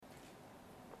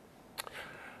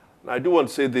I do want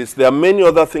to say this. There are many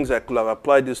other things I could have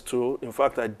applied this to. In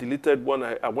fact, I deleted one.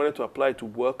 I wanted to apply it to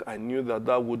work. I knew that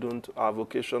that wouldn't, our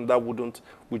vocation, that wouldn't,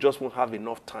 we just won't have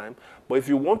enough time. But if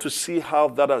you want to see how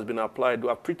that has been applied,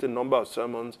 I've preached a number of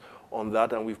sermons on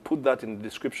that, and we've put that in the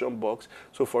description box.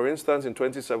 So for instance, in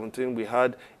 2017, we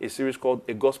had a series called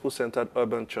A Gospel-Centered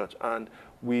Urban Church, and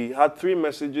we had 3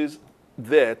 messages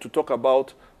there to talk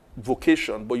about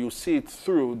vocation, but you see it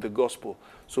through the gospel.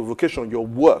 So vocation, your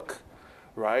work,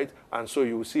 right? And so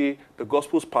you will see the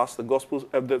gospel's past,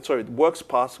 works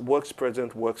past, works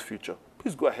present, works future.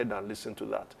 Please go ahead and listen to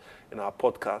that in our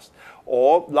podcast.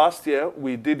 Or last year,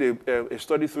 we did a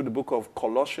study through the book of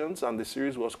Colossians, and the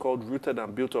series was called Rooted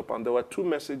and Built Up. And there were 2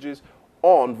 messages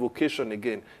on vocation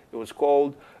again. It was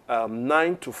called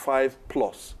 9 to 5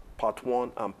 plus, part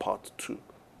 1 and part 2.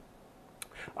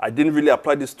 I didn't really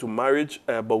apply this to marriage,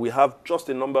 but we have just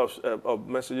a number of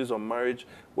messages on marriage,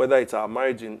 whether it's our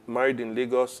Married in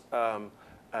Lagos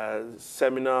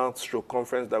seminar /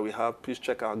 conference that we have. Please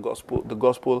check our the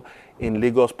Gospel in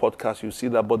Lagos podcast. You see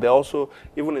that. But there also,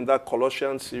 even in that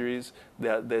Colossians series,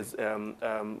 there's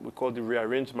we call the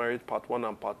Rearranged Marriage part 1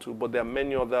 and part 2. But there are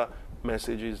many other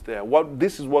messages there.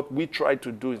 This is what we try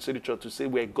to do in City Church, to say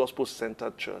we're a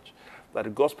gospel-centered church. That the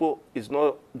gospel is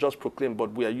not just proclaimed,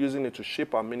 but we are using it to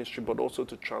shape our ministry, but also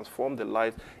to transform the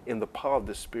life in the power of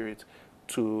the Spirit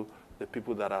to the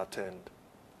people that attend.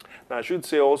 Now, I should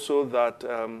say also that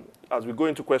as we go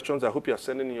into questions, I hope you are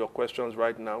sending in your questions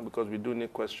right now, because we do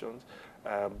need questions.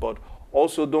 But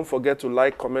also, don't forget to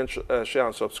like, comment, share,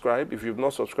 and subscribe. If you've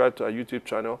not subscribed to our YouTube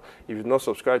channel, if you've not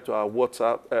subscribed to our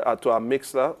WhatsApp, to our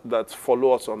Mixler, that's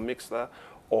follow us on Mixler,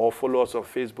 or follow us on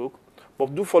Facebook.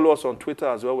 But do follow us on Twitter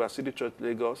as well. We are City Church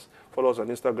Lagos. Follow us on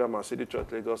Instagram at City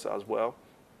Church Lagos as well.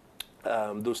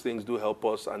 Those things do help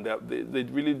us, and they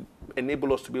really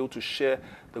enable us to be able to share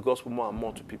the gospel more and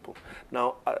more to people.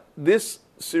 Now, this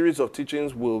series of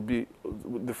teachings will be,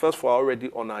 the first 4 already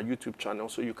on our YouTube channel,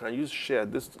 so you can use share.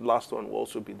 This last one will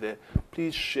also be there.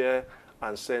 Please share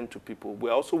and send to people.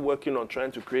 We're also working on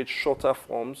trying to create shorter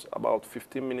forms, about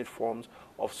 15-minute forms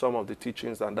of some of the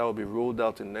teachings, and that will be rolled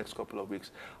out in the next couple of weeks.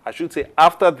 I should say,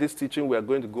 after this teaching, we are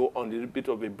going to go on a little bit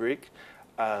of a break,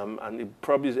 and it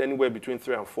probably is anywhere between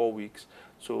 3 and 4 weeks.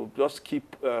 So just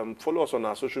follow us on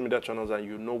our social media channels, and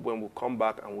you know when we'll come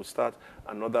back and we'll start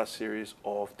another series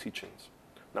of teachings.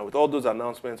 Now, with all those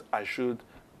announcements, I should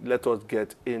let us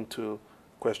get into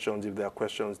questions if there are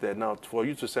questions there. Now, for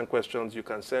you to send questions, you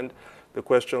can send the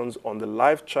questions on the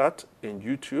live chat in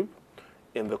YouTube,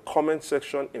 in the comment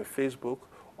section in Facebook,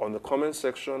 on the comment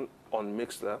section on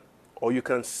Mixler, or you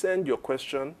can send your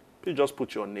question. Please just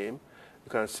put your name. You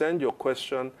can send your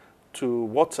question to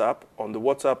WhatsApp on the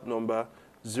WhatsApp number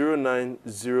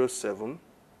 0907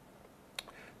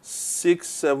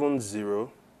 670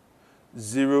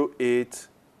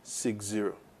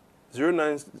 0860.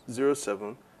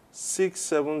 0907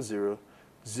 670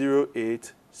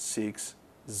 0860.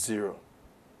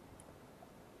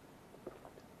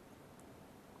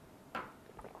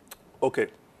 Okay,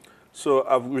 so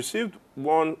I've received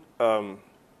one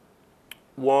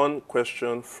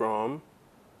question from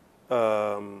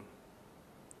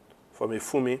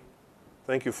Ifumi.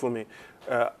 Thank you, Fumi.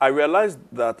 I realized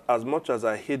that as much as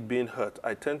I hate being hurt,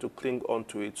 I tend to cling on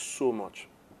to it so much.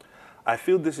 I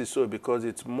feel this is so because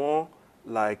it's more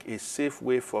like a safe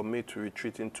way for me to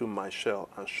retreat into my shell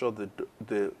and shut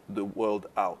the world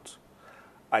out.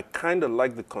 I kind of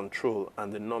like the control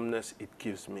and the numbness it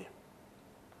gives me.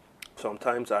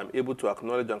 Sometimes I'm able to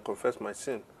acknowledge and confess my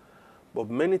sin, but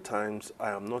many times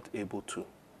I am not able to.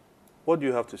 What do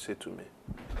you have to say to me?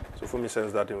 So Fumi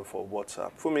sends that in for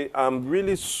WhatsApp. Fumi, I'm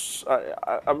really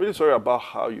sorry about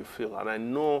how you feel, and I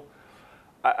know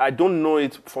I don't know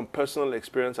it from personal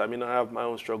experience. I mean, I have my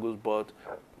own struggles, but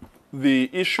the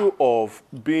issue of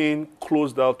being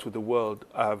closed out to the world,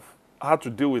 I've had to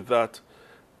deal with that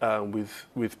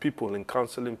with people in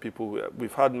counseling people.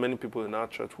 We've had many people in our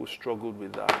church who struggled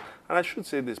with that. And I should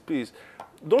say this, please,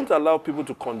 don't allow people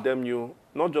to condemn you,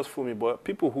 not just for me, but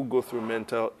people who go through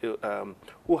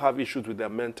who have issues with their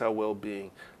mental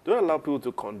well-being. Don't allow people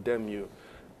to condemn you.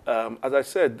 As I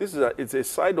said, it's a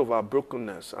side of our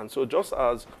brokenness. And so just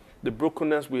as the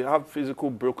brokenness, we have physical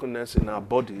brokenness in our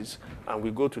bodies, and we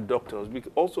go to doctors, we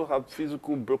also have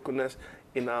physical brokenness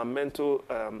in our mental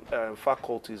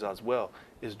faculties as well.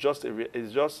 It's just the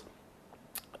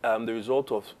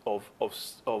result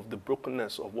of the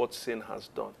brokenness of what sin has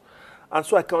done. And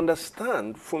so I can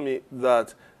understand, for me,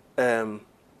 that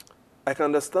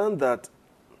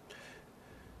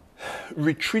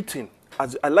retreating,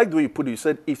 as I like the way you put it, you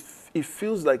said it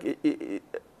feels like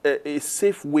a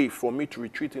safe way for me to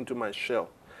retreat into my shell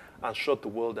and shut the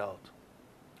world out.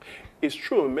 It's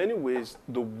true in many ways,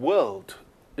 the world,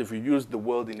 if you use the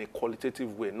world in a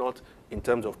qualitative way, not in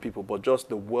terms of people, but just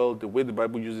the world, the way the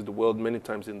Bible uses the world many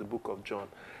times in the book of John,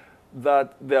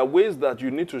 that there are ways that you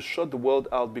need to shut the world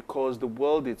out because the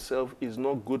world itself is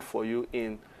not good for you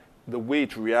in the way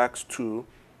it reacts to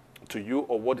you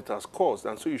or what it has caused.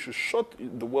 And so you should shut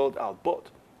the world out. But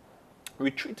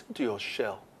retreating to your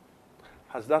shell,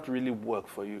 has that really worked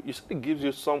for you? You said it gives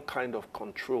you some kind of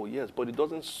control, yes, but it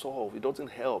doesn't solve, it doesn't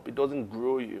help, it doesn't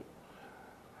grow you.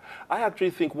 I actually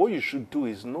think what you should do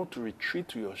is not to retreat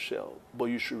to your shell, but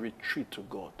you should retreat to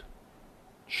God.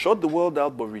 Shut the world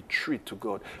out, but retreat to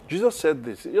God. Jesus said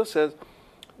this. He just says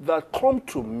that come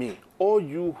to me, all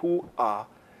you who are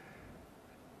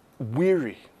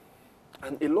weary.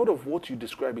 And a lot of what you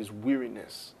describe is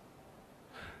weariness.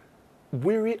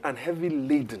 Weary and heavy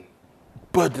laden,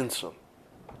 burdensome.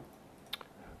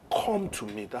 Come to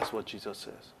me. That's what Jesus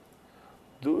says.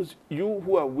 Those you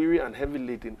who are weary and heavy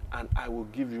laden, and I will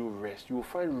give you rest. You will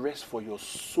find rest for your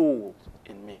soul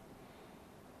in me.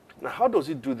 Now, how does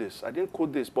he do this? I didn't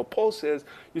quote this, but Paul says,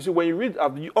 you see, when you read,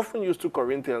 I've often used 2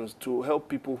 Corinthians to help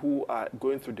people who are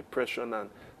going through depression and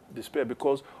despair,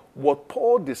 because what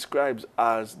Paul describes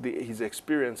as his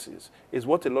experiences is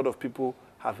what a lot of people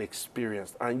have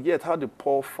experienced. And yet, how did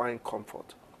Paul find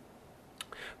comfort?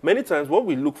 Many times, what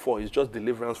we look for is just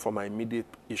deliverance from our immediate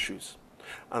issues.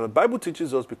 And the Bible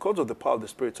teaches us because of the power of the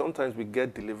Spirit, sometimes we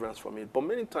get deliverance from it. But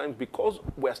many times, because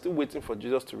we're still waiting for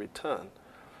Jesus to return,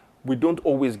 we don't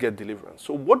always get deliverance.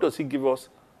 So what does he give us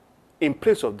in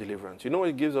place of deliverance? You know what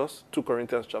he gives us? 2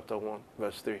 Corinthians chapter 1,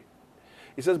 verse 3.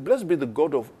 He says, blessed be the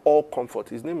God of all comfort.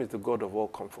 His name is the God of all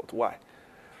comfort. Why?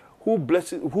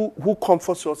 Who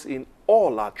comforts us in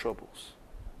all our troubles.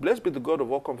 Blessed be the God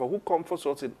of all comfort, who comforts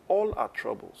us in all our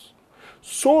troubles,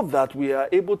 so that we are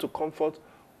able to comfort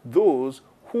those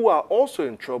who are also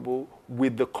in trouble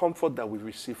with the comfort that we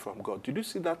receive from God. Did you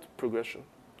see that progression?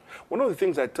 One of the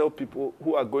things I tell people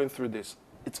who are going through this,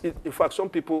 in fact, some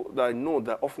people that I know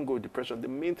that often go with depression, the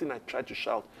main thing I try to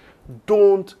shout,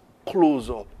 don't close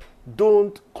up.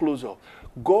 Don't close up.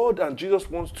 God and Jesus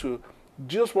wants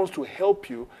to help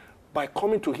you by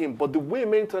coming to him. But the way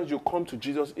many times you come to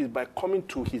Jesus is by coming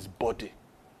to his body.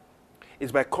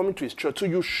 Is by coming to his church. So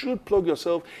you should plug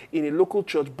yourself in a local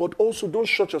church, but also don't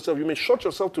shut yourself. You may shut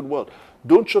yourself to the world.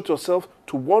 Don't shut yourself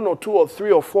to 1 or 2 or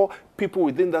 3 or 4 people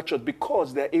within that church,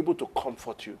 because they're able to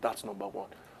comfort you. That's number 1,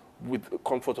 with the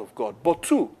comfort of God. But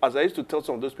 2, as I used to tell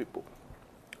some of those people,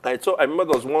 I remember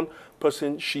there was one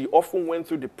person, she often went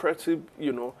through depression.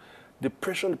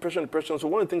 So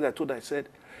one of the things I told her, I said,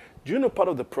 do you know part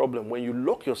of the problem when you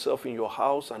lock yourself in your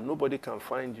house and nobody can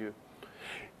find you?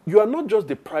 You are not just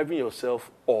depriving yourself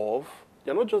of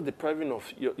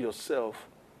yourself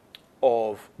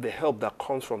of the help that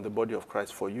comes from the body of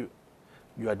Christ for you.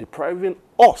 You are depriving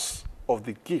us of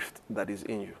the gift that is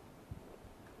in you.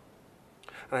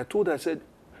 And I told her, I said,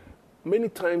 many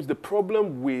times the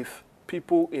problem with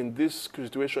people in this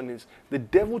situation is the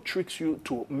devil tricks you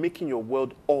to making your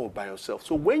world all by yourself.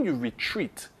 So when you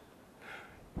retreat,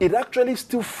 it actually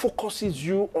still focuses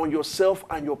you on yourself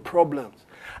and your problems.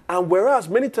 And whereas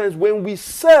many times when we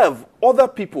serve other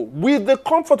people with the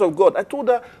comfort of God, I told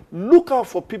her, look out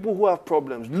for people who have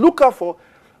problems.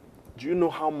 Do you know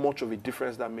how much of a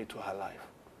difference that made to her life?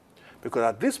 Because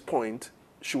at this point,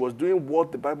 she was doing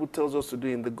what the Bible tells us to do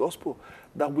in the gospel,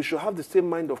 that we should have the same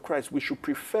mind of Christ. We should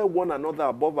prefer one another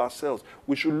above ourselves.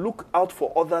 We should look out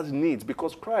for others' needs,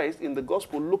 because Christ in the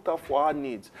gospel looked out for our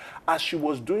needs. As she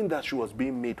was doing that, she was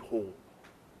being made whole.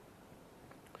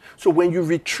 So when you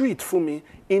retreat, Fumi,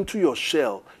 into your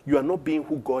shell, you are not being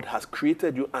who God has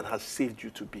created you and has saved you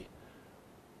to be.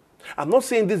 I'm not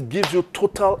saying this gives you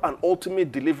total and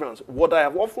ultimate deliverance. What I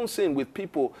have often seen with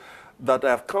people that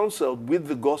I have counseled with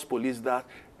the gospel is that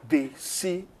they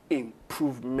see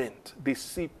improvement. They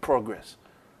see progress.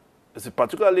 There's a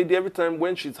particular lady, every time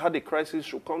when she's had a crisis,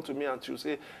 she'll come to me and she'll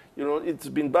say, it's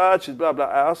been bad, she's blah, blah.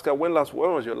 I ask her, when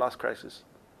was your last crisis?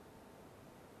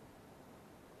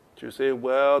 She'll say,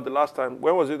 well, the last time,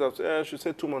 when was it? She'll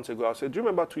say 2 months ago. I'll say, do you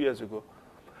remember 2 years ago?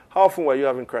 How often were you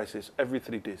having crisis? Every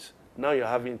 3 days. Now you're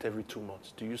having it every 2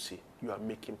 months. Do you see? You are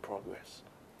making progress.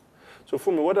 So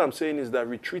for me, what I'm saying is that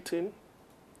retreating,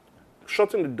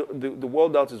 shutting the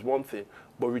world out is one thing,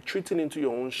 but retreating into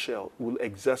your own shell will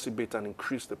exacerbate and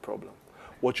increase the problem.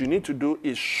 What you need to do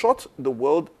is shut the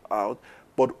world out,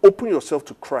 but open yourself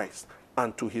to Christ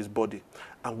and to his body.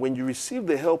 And when you receive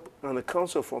the help and the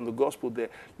counsel from the gospel there,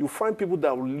 you find people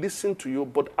that will listen to you,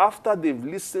 but after they've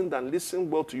listened and listened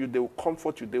well to you, they will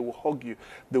comfort you, they will hug you,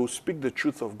 they will speak the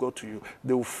truth of God to you,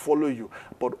 they will follow you,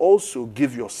 but also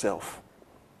give yourself.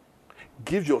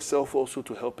 give yourself also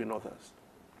to helping others.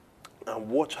 And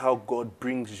watch how God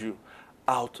brings you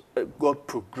out, God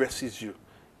progresses you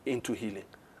into healing.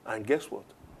 And guess what?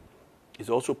 It's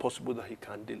also possible that he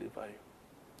can deliver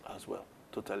you as well,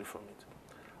 totally from it.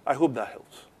 I hope that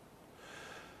helps.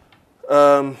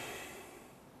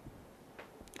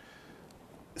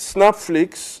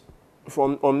 Snapflix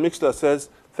from on Mixler says,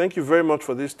 thank you very much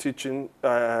for this teaching.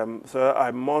 Sir, I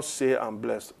must say I'm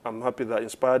blessed. I'm happy that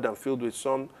inspired and filled with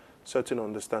some certain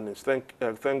understandings. Thank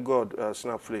God,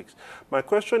 Snapflix. My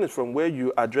question is from where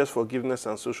you address forgiveness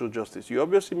and social justice. You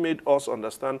obviously made us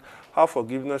understand how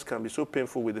forgiveness can be so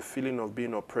painful with the feeling of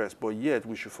being oppressed, but yet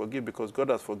we should forgive because God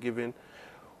has forgiven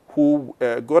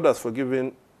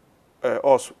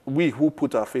us, we who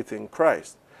put our faith in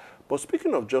Christ. But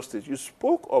speaking of justice, you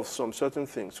spoke of some certain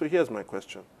things. So here's my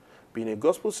question. Being a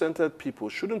gospel-centered people,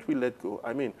 shouldn't we let go?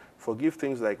 I mean, forgive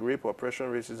things like rape, oppression,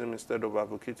 racism, instead of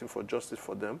advocating for justice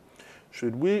for them?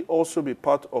 Should we also be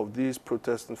part of these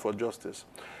protesting for justice?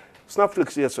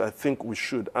 Snapflix, yes, I think we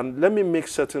should. And let me make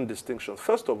certain distinctions.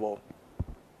 First of all,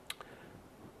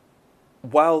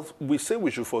 while we say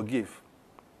we should forgive,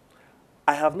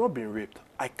 I have not been raped.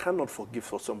 I cannot forgive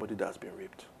for somebody that has been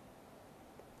raped.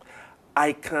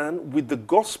 I can, with the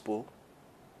gospel,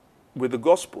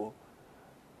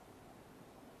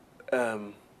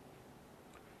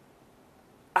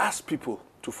 ask people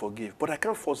to forgive, but I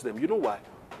can't force them. You know why?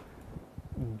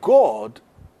 God,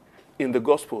 in the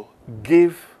gospel,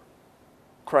 gave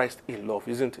Christ in love,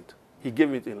 isn't it? He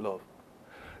gave it in love.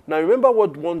 Now remember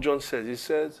what 1 John says. He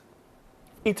says,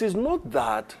 it is not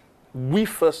that we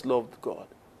first loved God,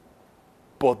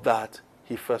 but that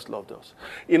he first loved us.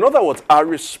 In other words, our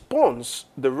response,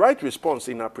 the right response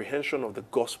in apprehension of the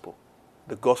gospel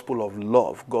of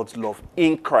love, God's love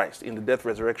in Christ, in the death,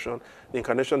 resurrection, the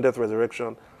incarnation, death,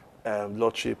 resurrection,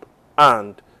 lordship,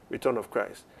 and return of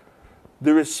Christ.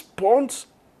 The response,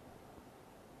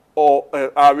 or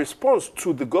our response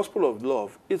to the gospel of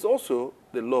love is also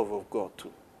the love of God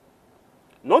too.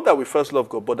 Not that we first love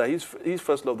God, but that He's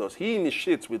first loved us. He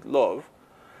initiates with love,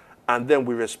 and then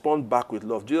we respond back with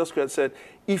love. Jesus Christ said,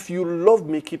 if you love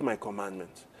me, keep my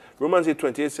commandments. Romans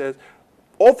 8:28 says,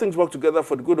 all things work together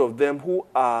for the good of them who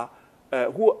are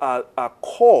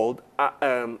called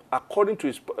according to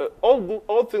his...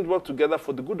 all things work together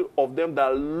for the good of them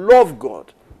that love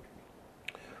God.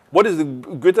 What is the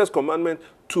greatest commandment?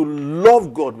 To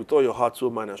love God with all your heart, soul,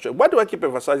 mind, and strength. Why do I keep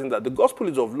emphasizing that? The gospel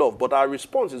is of love, but our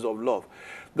response is of love.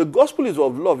 The gospel is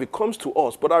of love. It comes to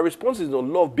us, but our response is of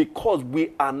love because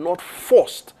we are not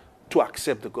forced to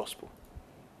accept the gospel.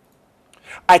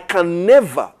 I can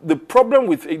never... The problem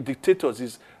with dictators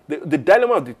is... The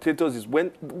dilemma of dictators is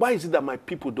why is it that my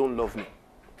people don't love me?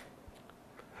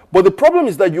 But the problem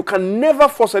is that you can never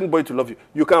force anybody to love you.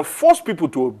 You can force people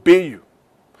to obey you,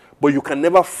 but you can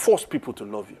never force people to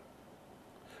love you.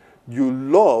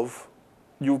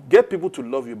 You get people to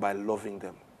love you by loving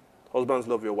them. Husbands,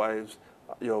 love your wives,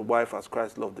 your wife as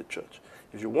Christ loved the church.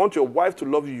 If you want your wife to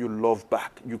love you, you love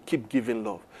back. You keep giving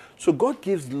love. So God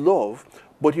gives love,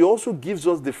 but he also gives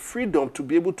us the freedom to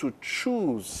be able to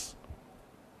choose.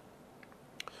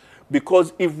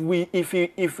 Because if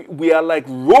we are like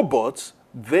robots,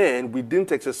 then we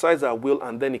didn't exercise our will,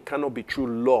 and then it cannot be true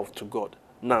love to God.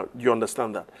 Now, you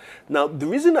understand that. Now, the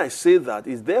reason I say that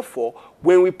is, therefore,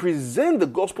 when we present the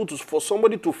gospel for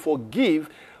somebody to forgive,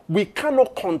 we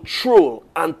cannot control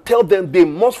and tell them they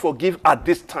must forgive at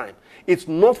this time. It's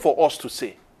not for us to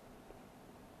say.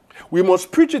 We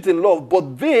must preach it in love,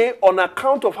 but they, on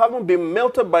account of having been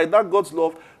melted by that God's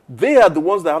love, they are the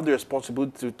ones that have the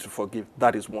responsibility to forgive.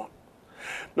 That is one.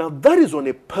 Now, that is on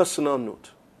a personal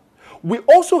note. We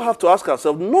also have to ask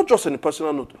ourselves, not just on a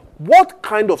personal note, what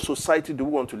kind of society do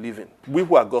we want to live in? We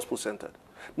who are gospel-centered.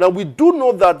 Now, we do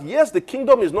know that, yes, the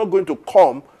kingdom is not going to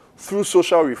come through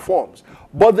social reforms,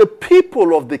 but the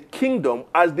people of the kingdom,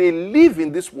 as they live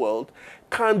in this world,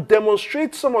 can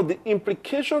demonstrate some of the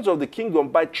implications of the kingdom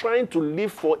by trying to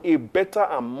live for a better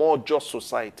and more just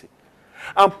society.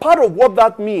 And part of what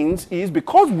that means is,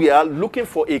 because we are looking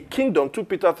for a kingdom, 2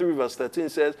 Peter 3 verse 13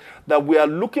 says that we are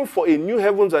looking for a new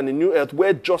heavens and a new earth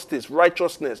where justice,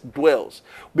 righteousness dwells.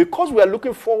 Because we are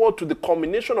looking forward to the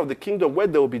culmination of the kingdom where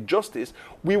there will be justice,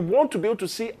 we want to be able to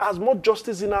see as much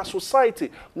justice in our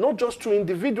society, not just to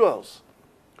individuals.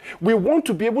 We want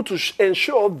to be able to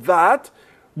ensure that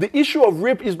the issue of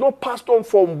rape is not passed on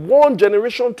from one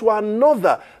generation to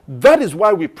another. That is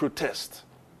why we protest.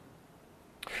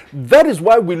 That is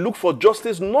why we look for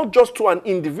justice, not just to an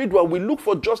individual. We look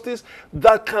for justice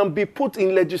that can be put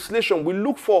in legislation. We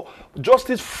look for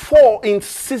justice in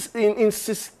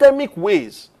systemic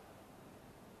ways.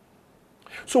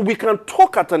 So we can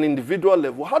talk at an individual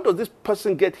level. How does this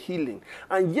person get healing?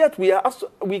 And yet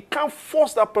we can't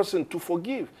force that person to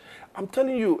forgive. I'm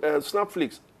telling you,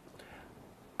 Snapflix,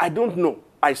 I don't know.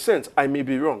 I sense I may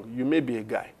be wrong. You may be a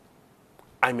guy.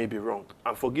 I may be wrong.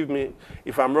 And forgive me.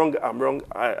 If I'm wrong, I'm wrong.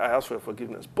 I ask for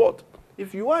forgiveness. But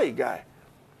if you are a guy,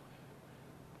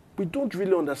 we don't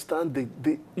really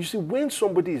understand you see, when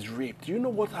somebody is raped, you know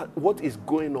what is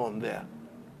going on there?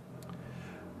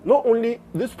 Not only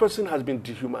this person has been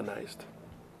dehumanized,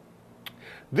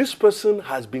 this person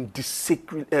has been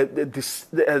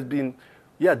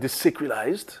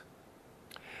desacralized.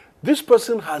 This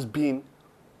person has been,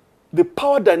 the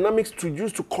power dynamics to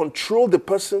use to control the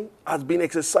person has been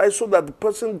exercised so that the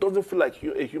person doesn't feel like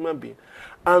a human being.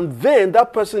 And then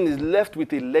that person is left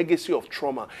with a legacy of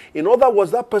trauma. In other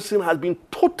words, that person has been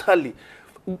totally,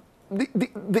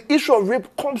 the issue of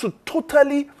rape comes to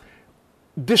totally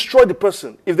destroy the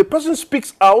person. If the person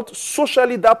speaks out,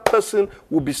 socially that person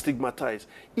will be stigmatized.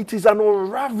 It is an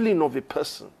unraveling of a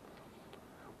person.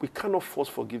 We cannot force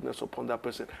forgiveness upon that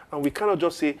person. And we cannot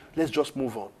just say, let's just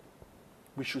move on.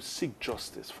 We should seek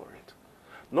justice for it.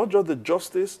 Not just the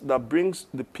justice that brings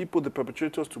the people, the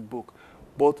perpetrators to book,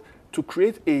 but to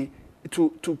create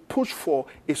to push for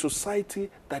a society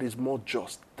that is more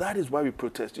just. That is why we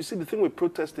protest. You see, the thing with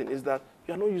protesting is that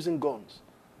you are not using guns.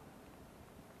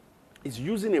 It's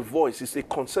using a voice. It's a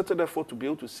concerted effort to be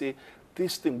able to say,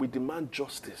 this thing, we demand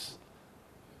justice.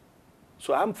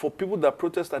 So I'm for people that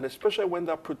protest, and especially when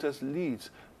that protest leads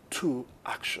to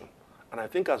action. And I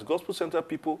think as gospel-centered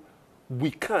people,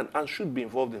 we can and should be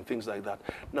involved in things like that.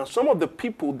 Now, some of the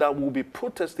people that will be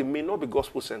protesting may not be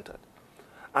gospel-centered.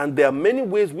 And there are many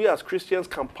ways we as Christians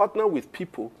can partner with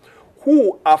people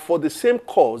who are for the same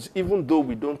cause, even though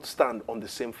we don't stand on the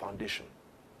same foundation.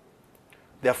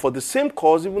 They are for the same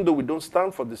cause, even though we don't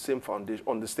stand for the same foundation,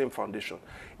 on the same foundation.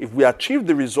 If we achieve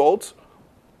the results,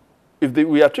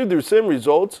 we achieve the same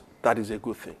results, that is a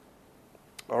good thing.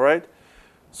 All right?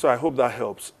 So I hope that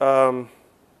helps.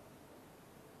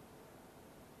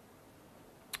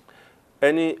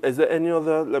 Is there any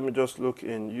other? Let me just look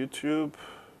in YouTube.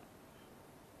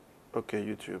 Okay,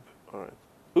 YouTube. All right.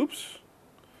 Oops.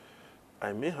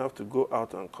 I may have to go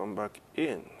out and come back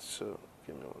in. So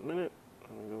give me 1 minute.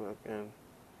 Let me go back in.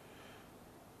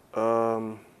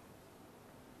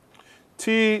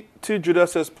 T. Judah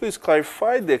says, please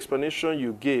clarify the explanation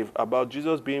you gave about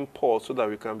Jesus being poor so that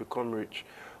we can become rich.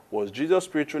 Was Jesus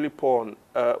spiritually poor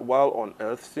while on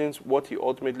earth, since what he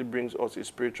ultimately brings us is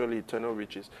spiritually eternal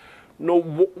riches?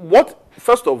 No,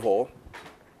 first of all,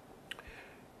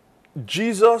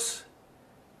 Jesus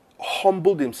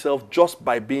humbled himself just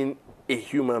by being a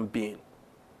human being.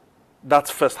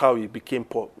 That's first how he became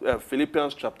poor.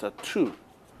 Philippians chapter 2.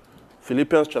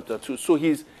 Philippians chapter 2. So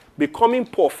he's becoming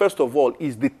poor, first of all,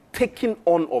 is the taking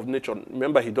on of nature.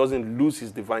 Remember, he doesn't lose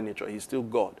his divine nature. He's still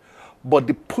God. But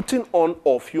the putting on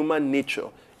of human nature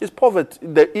is poverty.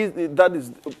 That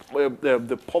is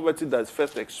the poverty that is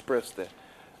first expressed there.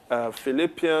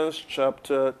 Philippians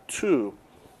chapter 2.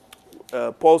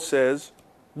 Paul says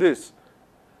this.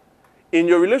 In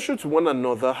your relation to one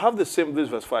another, have the same, this is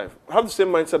verse 5, have the same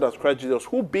mindset as Christ Jesus,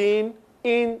 who being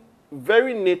in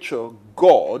very nature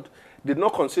God, did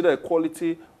not consider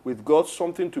equality with God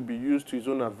something to be used to his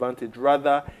own advantage.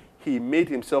 Rather, he made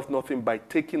himself nothing by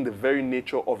taking the very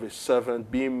nature of a servant,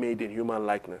 being made in human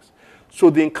likeness. So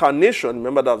the incarnation,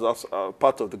 remember that's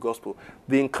part of the gospel,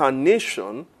 the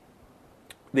incarnation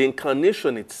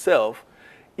itself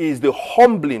is the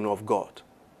humbling of God.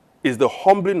 Is the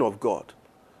humbling of God.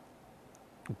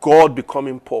 God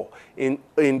becoming poor. In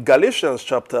Galatians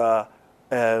chapter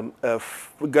 4,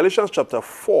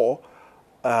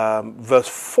 verse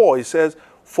 4, it says,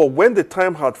 for when the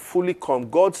time had fully come,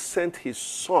 God sent his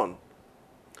son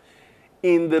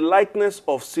in the likeness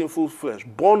of sinful flesh,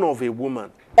 born of a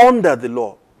woman, under the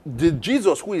law. The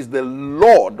Jesus, who is the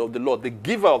Lord of the law, the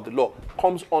giver of the law,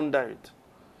 comes under it.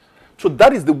 So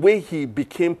that is the way he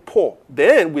became poor.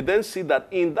 Then we see that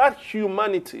in that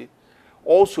humanity,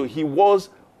 also he was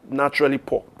naturally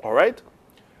poor. All right?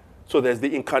 So there's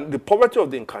the poverty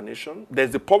of the incarnation.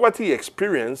 There's the poverty he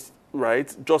experienced,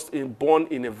 right? Just born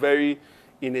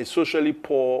in a socially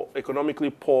poor, economically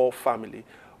poor family.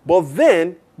 But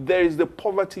then there is the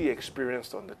poverty he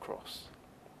experienced on the cross.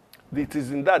 It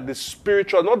is in that, the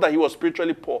spiritual, not that he was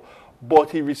spiritually poor,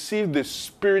 but he received the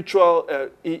spiritual,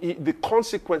 the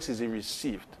consequences he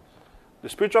received. The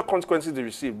spiritual consequences he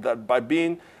received, that by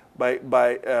being,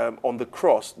 on the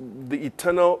cross, the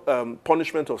eternal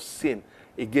punishment of sin,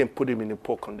 again, put him in a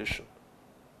poor condition.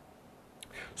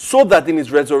 So that in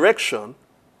his resurrection,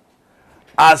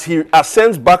 as he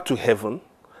ascends back to heaven,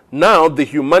 Now, the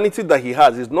humanity that he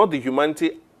has is not the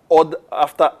humanity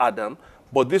after Adam,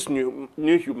 but this new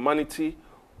humanity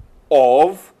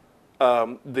of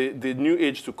the new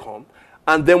age to come.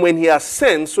 And then when he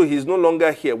ascends, so he's no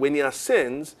longer here. When he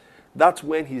ascends, that's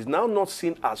when he's now not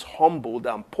seen as humbled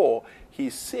and poor.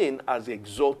 He's seen as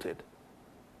exalted.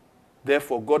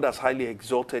 Therefore, God has highly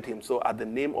exalted him. So at the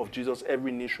name of Jesus,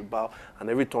 every knee should bow and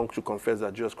every tongue should confess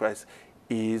that Jesus Christ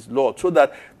is Lord. So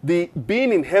that the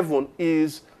being in heaven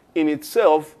is in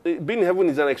itself, being in heaven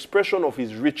is an expression of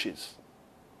his riches.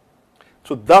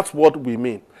 So that's what we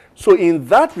mean. So in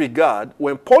that regard,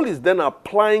 when Paul is then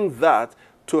applying that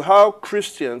to how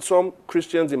some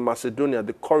Christians in Macedonia,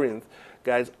 the Corinth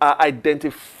guys, are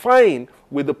identifying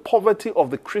with the poverty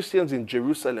of the Christians in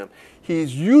Jerusalem,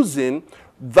 he's using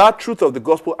that truth of the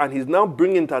gospel and he's now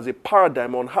bringing it as a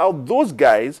paradigm on how those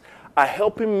guys are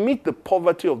helping meet the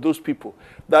poverty of those people.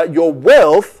 That your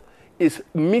wealth is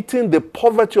meeting the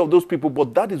poverty of those people,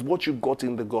 but that is what you got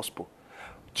in the gospel.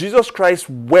 Jesus Christ's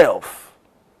wealth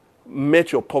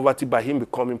met your poverty by him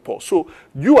becoming poor. So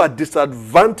you are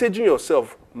disadvantaging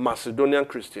yourself, Macedonian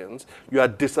Christians. You are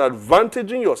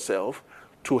disadvantaging yourself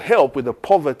to help with the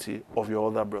poverty of your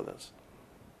other brothers.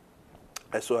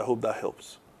 And so I hope that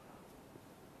helps.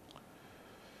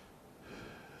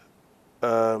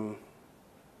 Let me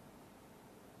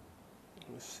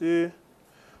see.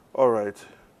 All right.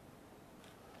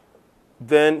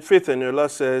 Then Faith Eniola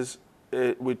says,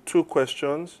 with two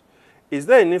questions, is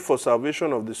there a need for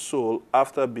salvation of the soul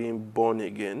after being born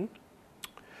again?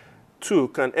 2,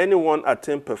 can anyone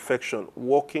attain perfection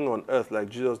walking on earth like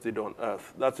Jesus did on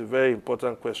earth? That's a very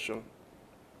important question.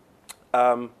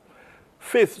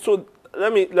 Faith, so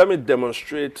let me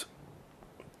demonstrate.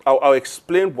 I'll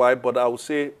explain why, but I will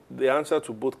say the answer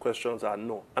to both questions are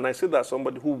no. And I say that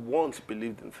somebody who once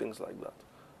believed in things like that.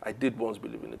 I did once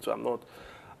believe in it, so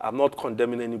I'm not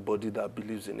condemning anybody that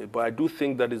believes in it. But I do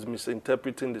think that is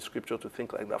misinterpreting the scripture to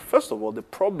think like that. First of all, the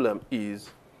problem is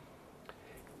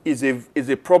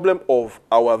a problem of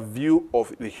our view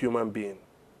of the human being.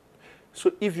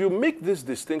 So if you make this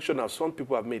distinction, as some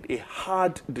people have made, a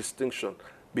hard distinction,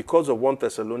 because of 1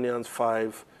 Thessalonians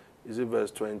 5, is it verse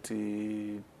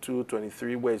 22,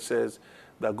 23, where it says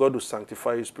that God will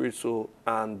sanctify your spirit, soul,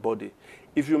 and body.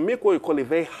 If you make what you call a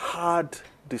very hard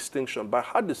distinction, by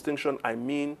hard distinction I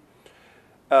mean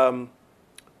the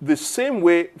same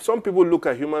way some people look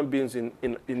at human beings in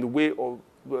the way of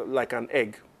like an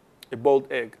egg, a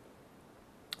boiled egg.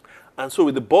 And so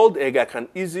with the boiled egg, I can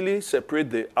easily separate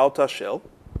the outer shell,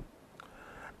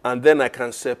 and then I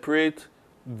can separate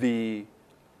the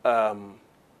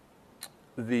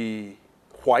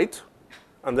white,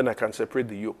 and then I can separate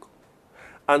the yolk.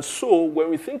 And so when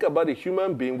we think about a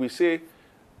human being, we say,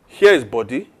 here is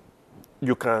body.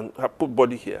 You can put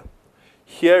body here.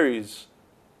 Here is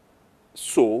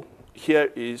soul.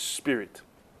 Here is spirit.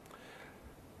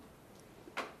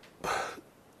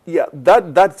 Yeah,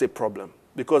 that's a problem,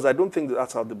 because I don't think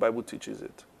that's how the Bible teaches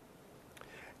it.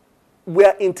 We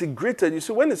are integrated. You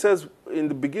see, when it says in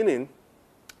the beginning,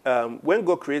 when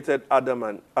God created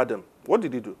Adam, what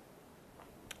did he do?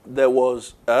 There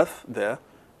was earth there.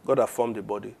 God had formed the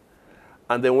body.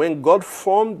 And then when God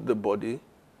formed the body,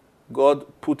 God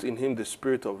put in him the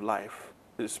spirit of life,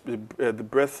 the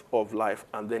breath of life,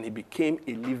 and then he became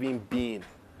a living being.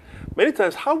 Many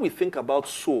times how we think about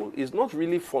soul is not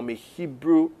really from a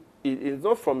Hebrew, it's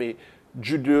not from a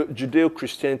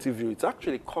Judeo-Christianity view. It's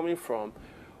actually coming from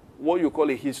what you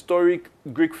call a historic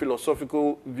Greek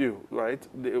philosophical view, right?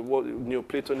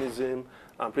 Neoplatonism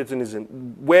and Platonism,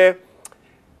 where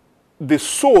the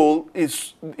soul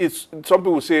is some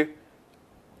people say,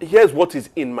 here's what is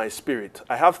in my spirit.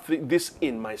 I have this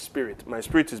in my spirit. My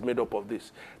spirit is made up of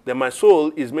this. Then my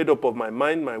soul is made up of my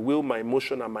mind, my will, my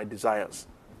emotion, and my desires.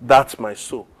 That's my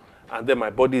soul. And then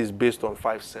my body is based on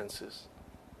 5 senses.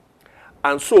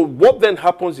 And so what then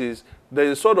happens is there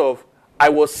is sort of, I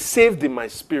was saved in my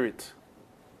spirit.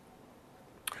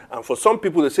 And for some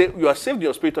people, they say, you are saved in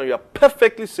your spirit and you are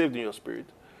perfectly saved in your spirit.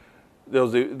 There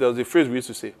was a phrase we used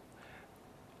to say,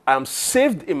 I am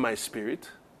saved in my spirit,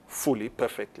 fully,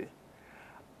 perfectly.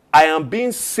 I am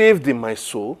being saved in my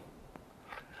soul,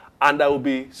 and I will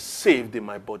be saved in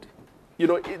my body. You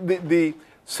know, the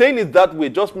saying it that way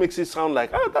just makes it sound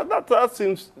like, that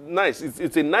seems nice.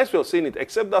 It's a nice way of saying it,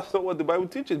 except that's not what the Bible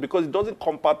teaches, because it doesn't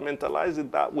compartmentalize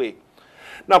it that way.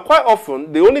 Now, quite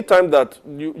often, the only time that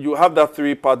you have that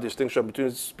 3-part distinction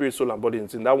between spirit, soul, and body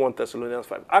is in that 1 Thessalonians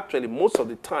 5. Actually, most of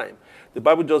the time, the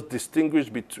Bible just distinguishes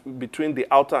between the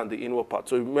outer and the inward part.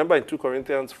 So remember in 2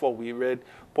 Corinthians 4, we read,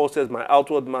 Paul says, my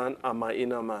outward man and my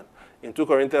inner man. In 2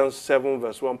 Corinthians 7,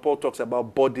 verse 1, Paul talks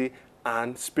about body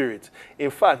and spirit. In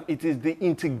fact, it is the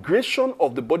integration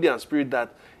of the body and spirit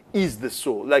that is the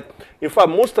soul. Like, in fact,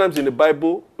 most times in the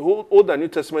Bible, Old and New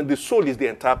Testament, the soul is the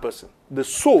entire person. The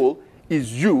soul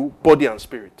is you, body and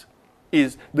spirit.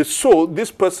 Is the soul,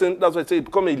 this person, that's why I say it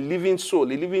become a living soul,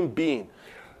 a living being.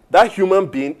 That human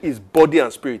being is body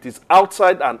and spirit. It's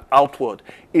outside and outward.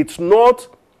 It's not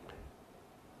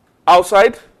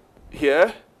outside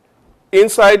here,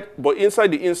 inside, but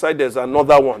inside the inside there's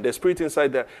another one. There's spirit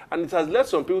inside there. And it has led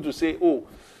some people to say, oh,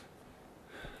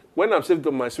 when I'm saved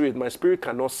of my spirit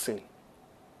cannot sin.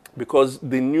 Because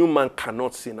the new man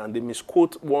cannot sin. And they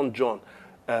misquote 1 John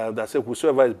that says,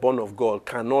 whosoever is born of God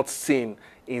cannot sin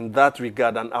in that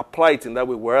regard and apply it in that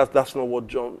way, whereas that's not what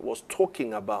John was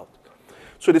talking about.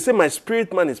 So they say my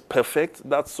spirit man is perfect.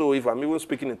 That's so if I'm even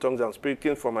speaking in tongues, I'm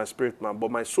speaking for my spirit man. But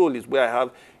my soul is where I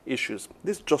have issues.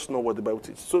 This is just not what the Bible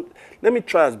teaches. So let me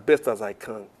try as best as I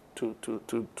can to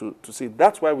see.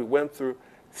 That's why we went through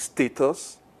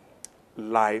status,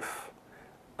 life,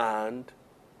 and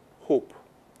hope.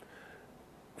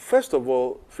 First of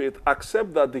all, faith,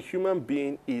 accept that the human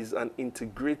being is an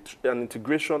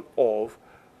integration of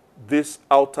this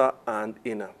outer and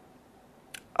inner.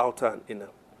 Outer and inner.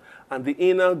 And the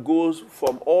inner goes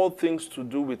from all things to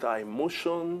do with our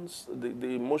emotions, the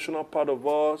emotional part of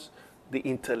us, the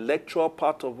intellectual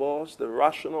part of us, the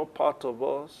rational part of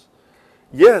us.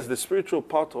 Yes, the spiritual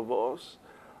part of us.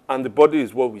 And the body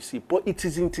is what we see. But it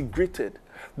is integrated.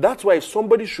 That's why if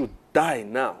somebody should die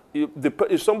now,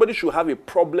 if somebody should have a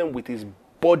problem with his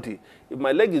body, if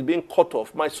my leg is being cut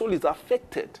off, my soul is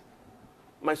affected.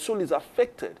 My soul is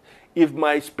affected. If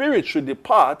my spirit should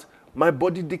depart, my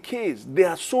body decays. They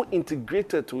are so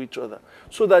integrated to each other.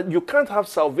 So that you can't have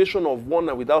salvation of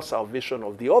one without salvation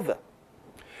of the other.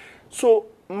 So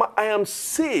I am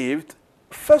saved,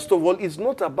 first of all, it's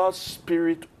not about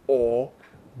spirit or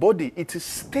body. It is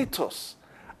status.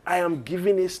 I am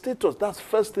given a status. That's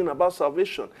first thing about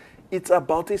salvation. It's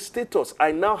about a status.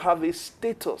 I now have a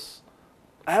status.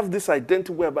 I have this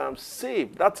identity whereby I'm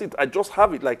saved. That's it. I just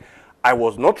have it. Like, I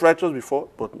was not righteous before,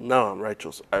 but now I'm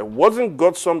righteous. I wasn't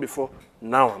God's son before,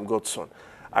 now I'm God's son.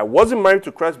 I wasn't married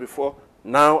to Christ before,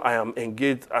 now I am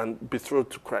engaged and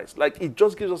betrothed to Christ. Like, it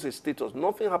just gives us a status.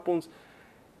 Nothing happens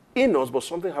in us, but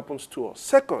something happens to us.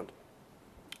 Second,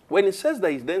 when it says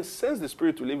that he then sends the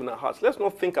Spirit to live in our hearts, let's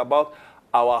not think about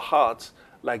our hearts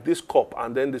like this cup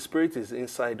and then the Spirit is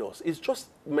inside us. It's just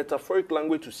metaphoric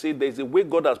language to say there's a way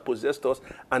God has possessed us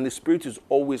and the Spirit is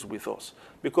always with us.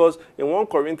 Because in 1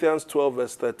 Corinthians 12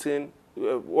 verse 13,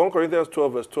 1 Corinthians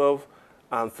 12 verse 12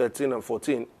 and 13 and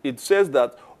 14, it says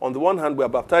that on the one hand we are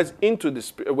baptized into the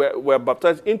Spirit, we're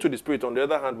baptized into the Spirit, on the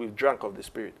other hand we've drank of the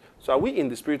Spirit. So are we in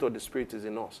the Spirit or the Spirit is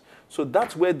in us? So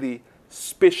that's where the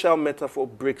spatial metaphor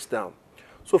breaks down.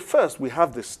 So first we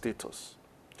have the status.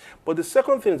 But the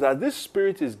second thing is that this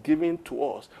Spirit is given to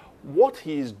us. What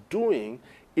he is doing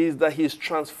is that he is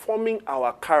transforming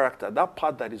our character, that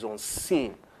part that is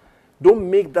unseen. Don't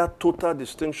make that total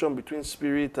distinction between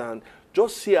spirit and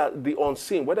just see the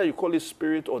unseen, whether you call it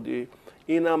spirit or the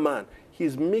inner man.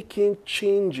 He's making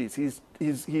changes.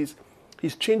 He's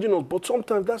changing us. But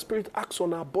sometimes that Spirit acts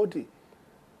on our body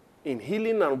in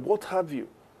healing and what have you.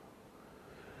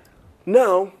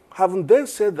 Now, having then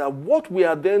said that, what we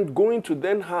are then going to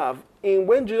then have in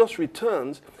when Jesus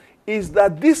returns is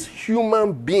that this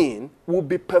human being will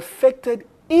be perfected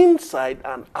inside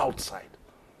and outside.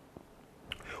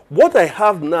 What I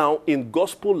have now in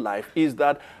gospel life is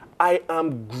that I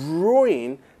am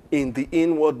growing in the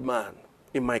inward man,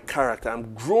 in my character.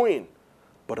 I'm growing,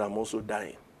 but I'm also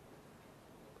dying.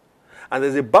 And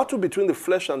there's a battle between the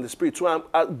flesh and the spirit. So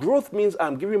growth means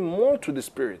I'm giving more to the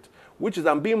Spirit, which is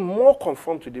I'm being more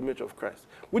conformed to the image of Christ,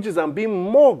 which is I'm being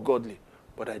more godly,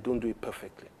 but I don't do it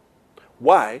perfectly.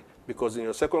 Why? Because in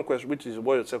your second question, which is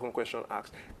what your second question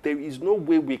asks, there is no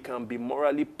way we can be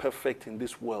morally perfect in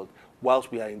this world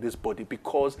whilst we are in this body,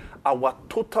 because our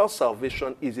total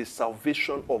salvation is a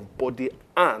salvation of body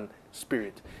and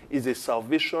spirit, is a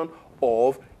salvation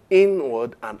of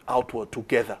inward and outward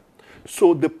together.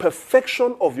 So the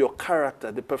perfection of your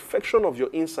character, the perfection of your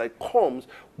insight comes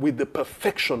with the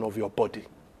perfection of your body.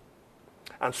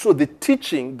 And so the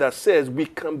teaching that says we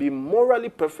can be morally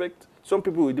perfect, some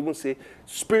people would even say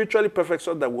spiritually perfect,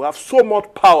 so that we have so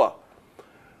much power,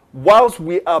 whilst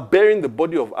we are bearing the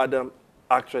body of Adam,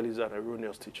 actually is an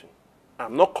erroneous teaching.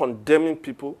 I'm not condemning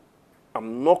people.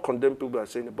 I'm not condemning people by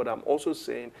saying it, but I'm also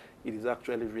saying it is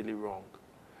actually really wrong.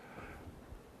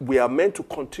 We are meant to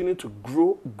continue to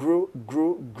grow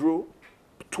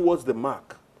towards the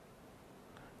mark.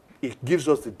 It gives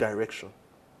us the direction.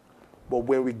 But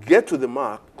when we get to the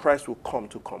mark, Christ will come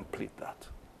to complete that.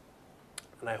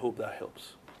 And I hope that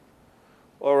helps.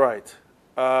 All right.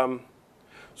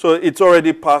 So it's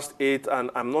already past 8, and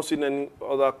I'm not seeing any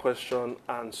other question.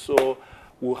 And so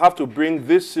we'll have to bring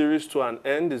this series to an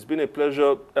end. It's been a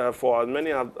pleasure for as many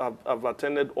have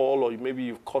attended all, or maybe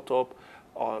you've caught up,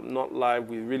 not live.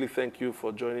 We really thank you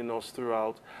for joining us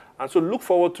throughout. And so look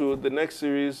forward to the next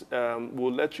series.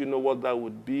 We'll let you know what that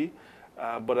would be.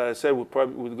 But as I said, we're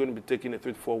going to be taking a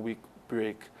 3 to 4 week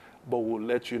break. But we'll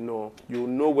let you know. You'll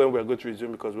know when we're going to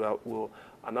resume because we'll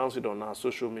announce it on our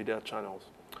social media channels.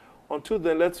 Until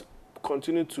then, let's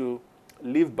continue to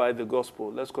live by the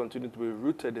gospel. Let's continue to be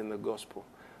rooted in the gospel,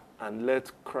 and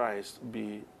let Christ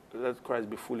be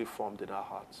fully formed in our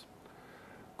hearts.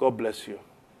 God bless you,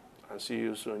 and see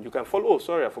you soon. You can follow. Oh,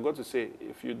 sorry, I forgot to say.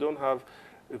 If you don't have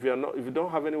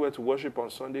anywhere to worship on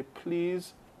Sunday,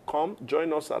 please come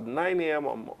join us at 9 a.m.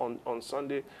 on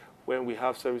Sunday when we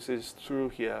have services through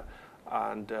here,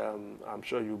 and I'm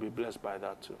sure you'll be blessed by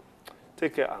that too.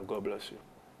 Take care and God bless you.